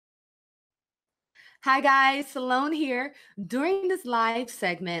Hi guys, Salone here. During this live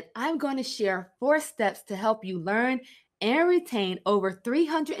segment, I'm going to share 4 steps to help you learn and retain over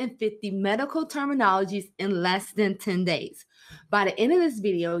 350 medical terminologies in less than 10 days. By the end of this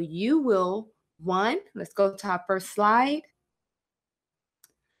video, you will, one, let's go to our first slide.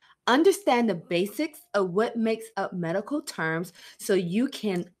 Understand the basics of what makes up medical terms so you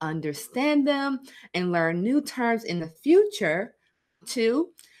can understand them and learn new terms in the future. 2,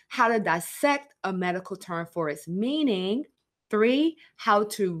 how to dissect a medical term for its meaning. 3, how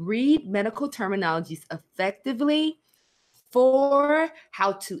to read medical terminologies effectively. 4,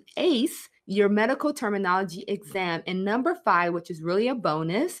 how to ace your medical terminology exam. And number 5, which is really a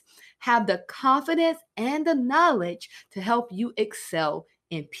bonus, have the confidence and the knowledge to help you excel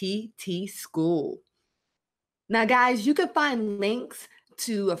in PT school. Now, guys, you can find links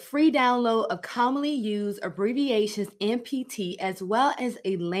to a free download of commonly used abbreviations in PT, as well as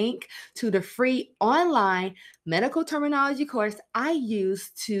a link to the free online medical terminology course I use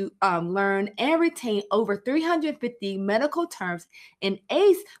to learn and retain over 350 medical terms and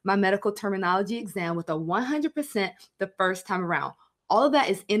ace my medical terminology exam with a 100% the first time around. All of that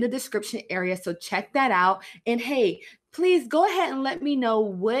is in the description area, so check that out. And hey, please go ahead and let me know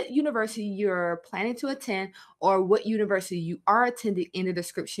what university you're planning to attend or what university you are attending in the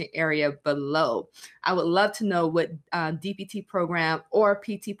description area below. I would love to know what DPT program or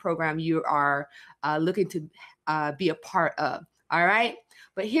PT program you are looking to be a part of. All right.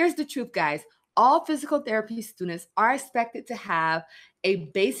 But here's the truth, guys. All physical therapy students are expected to have a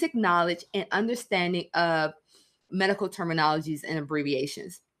basic knowledge and understanding of medical terminologies and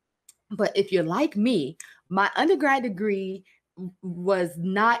abbreviations. But if you're like me, my undergrad degree was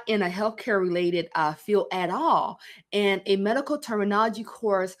not in a healthcare related field at all. And a medical terminology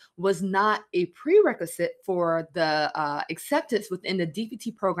course was not a prerequisite for the acceptance within the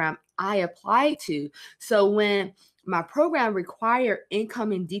DPT program I applied to. So when my program required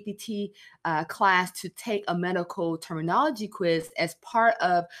incoming DPT class to take a medical terminology quiz as part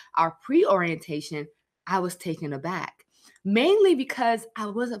of our pre-orientation, I was taken aback, mainly because I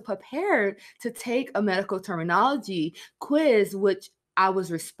wasn't prepared to take a medical terminology quiz, which I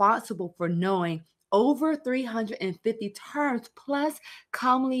was responsible for knowing over 350 terms plus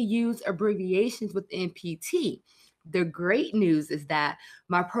commonly used abbreviations within PT. The great news is that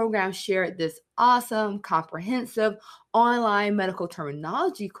my program shared this awesome, comprehensive online medical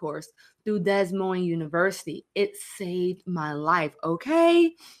terminology course through Des Moines University. It saved my life,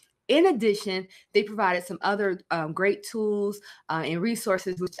 okay? In addition, they provided some other great tools and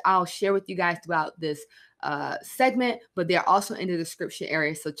resources, which I'll share with you guys throughout this segment, but they're also in the description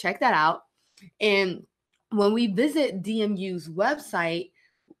area, so check that out. And when we visit DMU's website,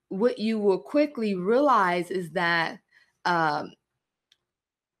 what you will quickly realize is that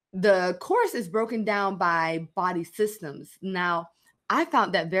the course is broken down by body systems. Now, I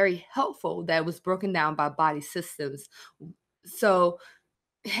found that very helpful that it was broken down by body systems. So,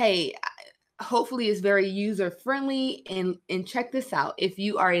 hey, hopefully it's very user friendly, and check this out. If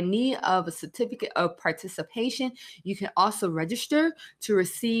you are in need of a certificate of participation, you can also register to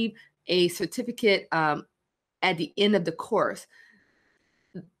receive a certificate at the end of the course.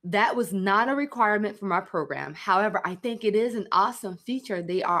 That was not a requirement for my program. However, I think it is an awesome feature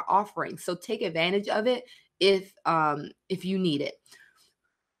they are offering, so take advantage of it if you need it.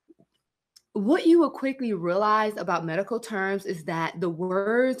 What you will quickly realize about medical terms is that the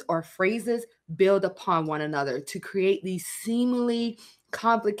words or phrases build upon one another to create these seemingly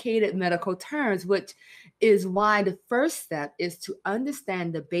complicated medical terms, which is why the first step is to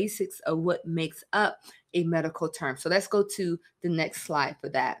understand the basics of what makes up a medical term. So let's go to the next slide for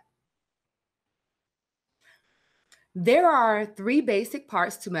that. There are 3 basic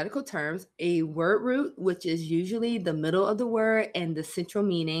parts to medical terms: a word root, which is usually the middle of the word and the central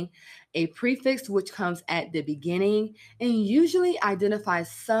meaning, a prefix, which comes at the beginning and usually identifies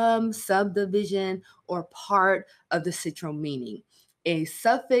some subdivision or part of the central meaning, a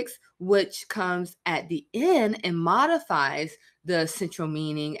suffix, which comes at the end and modifies the central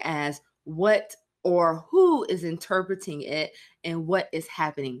meaning as what or who is interpreting it and what is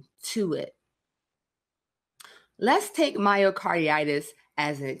happening to it. Let's take myocarditis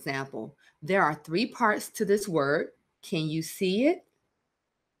as an example. There are 3 parts to this word. Can you see it?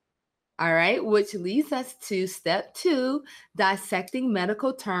 All right, which leads us to step 2, dissecting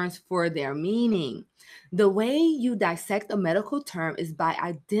medical terms for their meaning. The way you dissect a medical term is by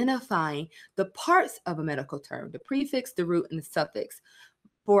identifying the parts of a medical term: the prefix, the root, and the suffix.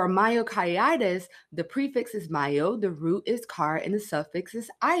 For myocarditis, the prefix is myo, the root is car, and the suffix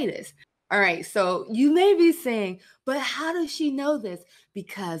is itis. All right, so you may be saying, but how does she know this?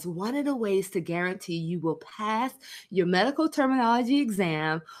 Because one of the ways to guarantee you will pass your medical terminology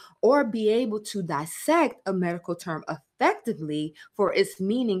exam or be able to dissect a medical term effectively for its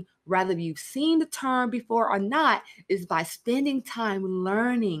meaning, whether you've seen the term before or not, is by spending time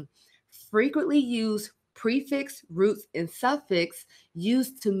learning frequently used prefix, roots, and suffix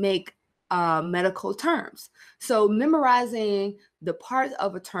used to make medical terms. So memorizing the part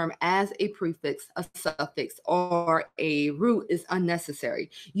of a term as a prefix, a suffix, or a root is unnecessary.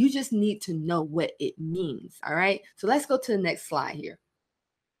 You just need to know what it means. All right. So let's go to the next slide here,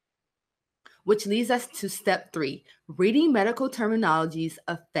 which leads us to step 3, reading medical terminologies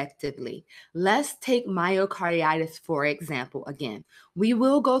effectively. Let's take myocarditis, for example, again. We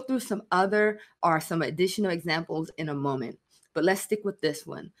will go through some additional examples in a moment, but let's stick with this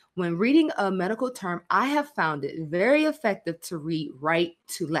one. When reading a medical term, I have found it very effective to read right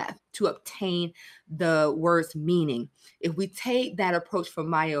to left to obtain the word's meaning. If we take that approach for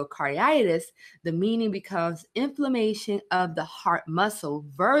myocarditis, the meaning becomes inflammation of the heart muscle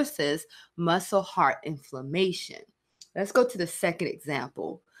versus muscle heart inflammation. Let's go to the second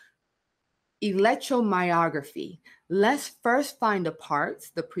example. Electromyography. Let's first find the parts,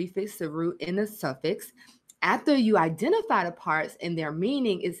 the prefix, the root, and the suffix. After you identify the parts and their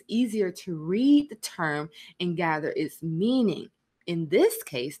meaning, it's easier to read the term and gather its meaning. In this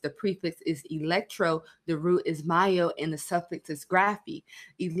case, the prefix is electro, the root is myo, and the suffix is graphy.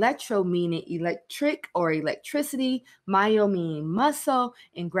 Electro meaning electric or electricity, myo meaning muscle,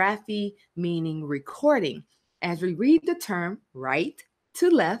 and graphy meaning recording. As we read the term right to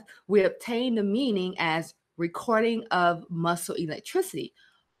left, we obtain the meaning as recording of muscle electricity,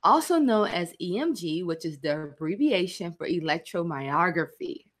 also known as EMG, which is the abbreviation for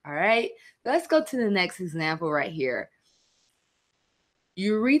electromyography. All right, let's go to the next example right here.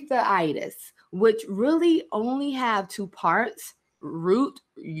 Urethritis, which really only have 2 parts, root,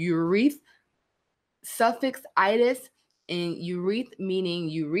 ureth, suffix itis, and ureth meaning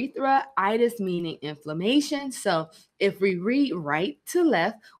urethra, itis meaning inflammation. So if we read right to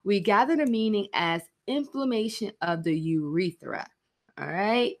left, we gather the meaning as inflammation of the urethra. All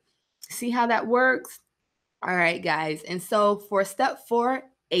right, see how that works? All right, guys. And so for step 4,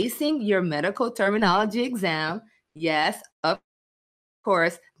 acing your medical terminology exam, yes, of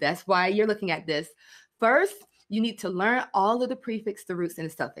course, that's why you're looking at this. First, you need to learn all of the prefix, the roots, and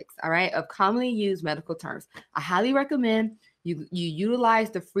the suffix, all right, of commonly used medical terms. I highly recommend you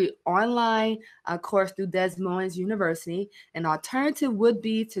utilize the free online course through Des Moines University. An alternative would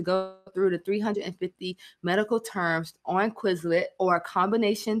be to go through the 350 medical terms on Quizlet or a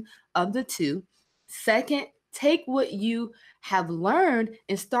combination of the two. Second, take what you have learned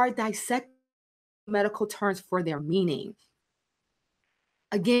and start dissecting medical terms for their meaning.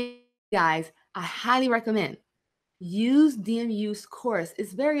 Again, guys, I highly recommend use DMU's course.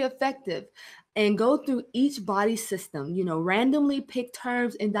 It's very effective. And go through each body system, randomly pick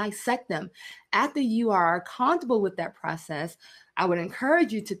terms and dissect them. After you are comfortable with that process, I would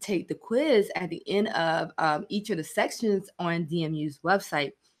encourage you to take the quiz at the end of each of the sections on DMU's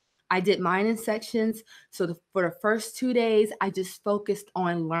website. I did mine in sections. So for the first 2 days, I just focused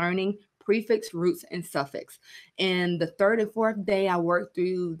on learning prefix, roots, and suffix. And the third and fourth day, I worked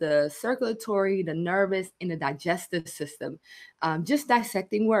through the circulatory, the nervous, and the digestive system, just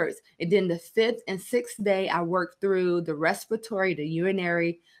dissecting words. And then the fifth and sixth day, I worked through the respiratory, the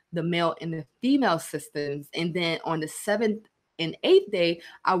urinary, the male, and the female systems. And then on the seventh and eighth day,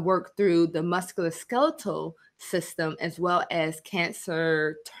 I worked through the musculoskeletal system as well as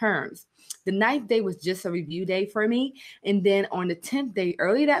cancer terms. The ninth day was just a review day for me. And then on the 10th day,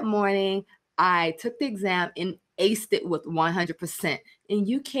 early that morning, I took the exam and aced it with 100%. And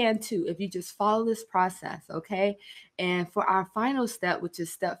you can too if you just follow this process, okay? And for our final step, which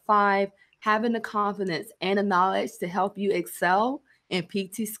is step 5, having the confidence and the knowledge to help you excel in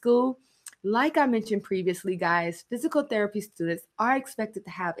PT school. Like I mentioned previously, guys, physical therapy students are expected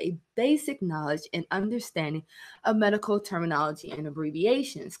to have a basic knowledge and understanding of medical terminology and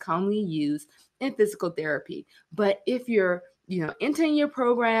abbreviations commonly used in physical therapy. But if you're, entering your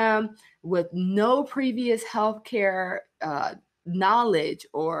program with no previous healthcare knowledge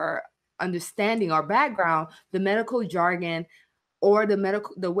or understanding or background, the medical jargon or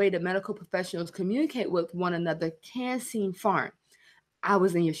the way the medical professionals communicate with one another can seem foreign. I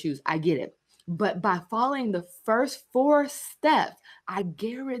was in your shoes. I get it. But by following the first 4 steps, I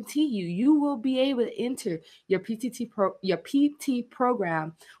guarantee you will be able to enter your PT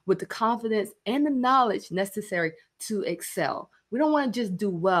program with the confidence and the knowledge necessary to excel. We don't want to just do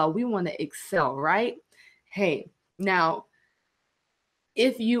well. We want to excel, right? Hey, now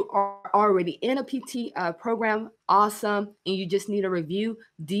If you are already in a PT program, awesome, and you just need a review,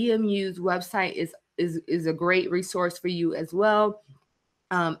 DMU's website is a great resource for you as well.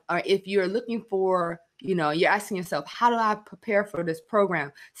 Or if you're looking for, you're asking yourself, how do I prepare for this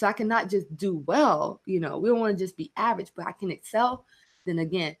program so I can not just do well, we don't want to just be average, but I can excel, then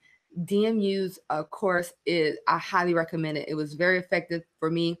again, DMU's course I highly recommend it. It was very effective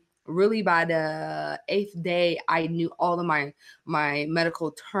for me. Really, by the 8th day, I knew all of my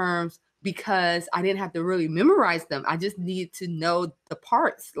medical terms because I didn't have to really memorize them. I just needed to know the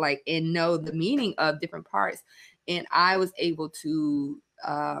parts, and know the meaning of different parts. And I was able to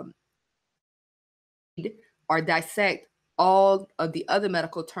or dissect all of the other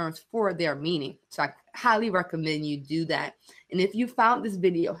medical terms for their meaning. So I highly recommend you do that. And if you found this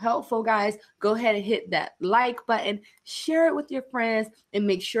video helpful, guys, go ahead and hit that like button, share it with your friends, and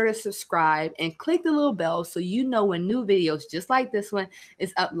make sure to subscribe and click the little bell so you know when new videos just like this one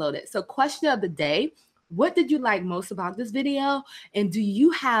is uploaded. So question of the day: what did you like most about this video? And do you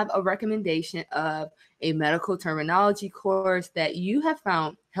have a recommendation of a medical terminology course that you have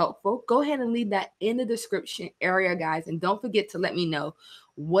found helpful? Go ahead and leave that in the description area, guys. And don't forget to let me know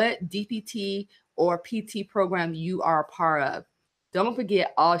what DPT or PT program you are a part of. Don't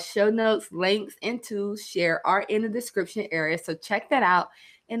forget, all show notes, links, and tools share are in the description area. So check that out.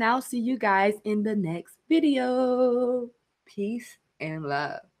 And I'll see you guys in the next video. Peace and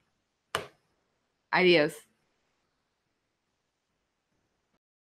love. Adios.